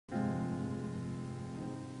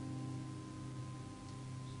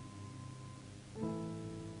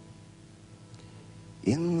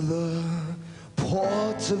In the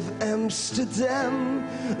port of Amsterdam,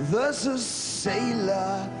 there's a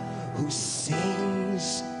sailor who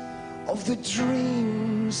sings of the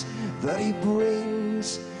dreams that he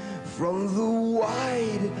brings from the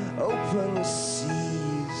wide open seas.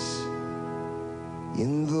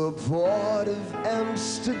 In the port of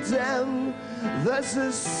Amsterdam, there's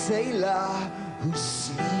a sailor who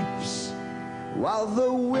sleeps while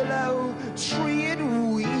the willow tree it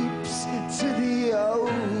weeps to the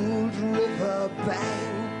old river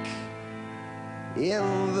bank.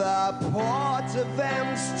 In the port of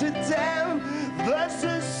Amsterdam, there's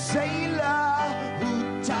a sailor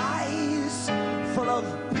who dies full of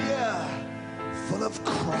beer, full of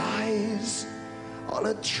cries, on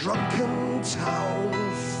a drunken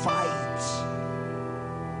town fight.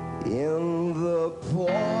 In the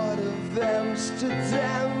port of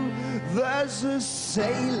Amsterdam, there's a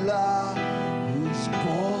sailor who's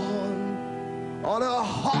born on a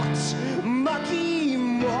hot, muggy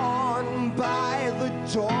morn by the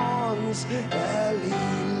dawn's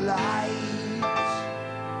early light.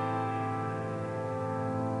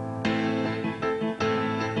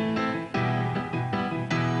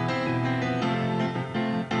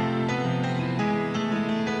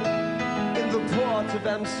 Port of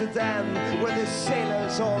Amsterdam, where the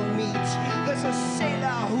sailors all meet, there's a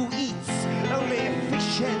sailor who eats only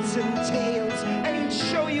fish heads and tails, and he'd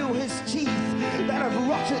show you his teeth that have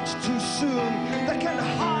rotted too soon, that can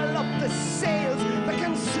haul up the sails, that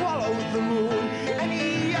can swallow the moon. And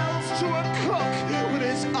he yells to a cook with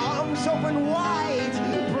his arms open wide,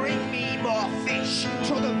 "Bring me more fish,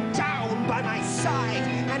 throw them down by my side."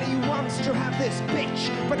 And he wants to have this bitch,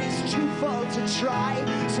 but he's too full to try,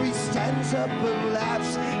 so he stands up and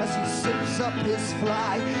laughs as he sips up his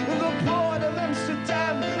fly. In the port of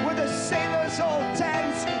Amsterdam, where the sailors all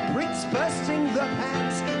dance, Brits bursting the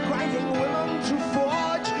pants, grinding women to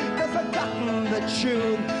forge, they've forgotten the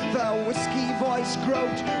tune the whiskey voice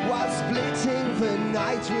groped while splitting the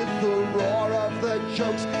night with the roar of the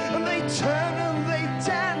jokes. And they turn and they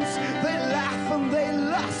dance, they laugh and they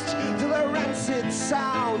lust to the rancid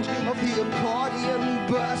sound of the accordion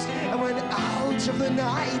burst, and went out of the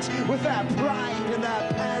night with their pride in their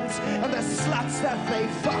pants and the sluts that they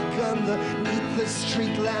fuck underneath the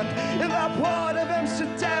street lamp. In the port of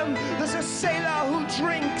Amsterdam, there's a sailor who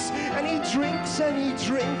drinks, and he drinks and he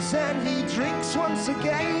drinks and he drinks once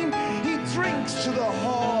again. He drinks to the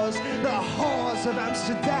whores of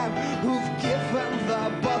Amsterdam, who've given their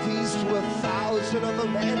bodies to 1,000 other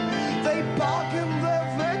men. They bargain their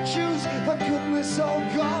virtues, their goodness all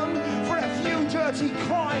gone, for a few dirty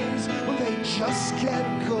coins when they just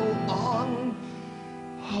can't go on.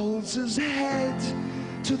 Holds his head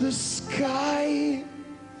to the sky,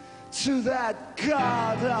 to that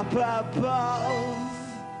God up above,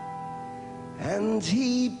 and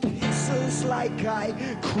he pisses like I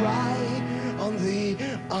cry on the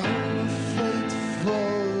unfaithful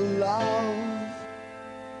love.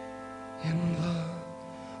 In the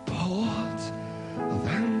port of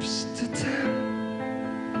Amsterdam,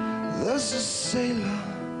 there's a sailor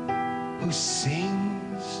who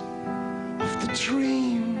sings of the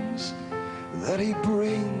dreams that he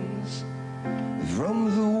brings from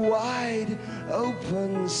the wide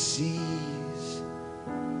open seas.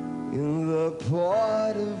 In the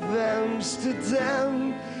port of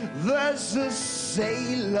Amsterdam, there's a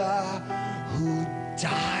sailor who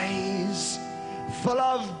dies full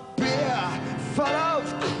of beer, full of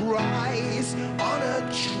cries, on a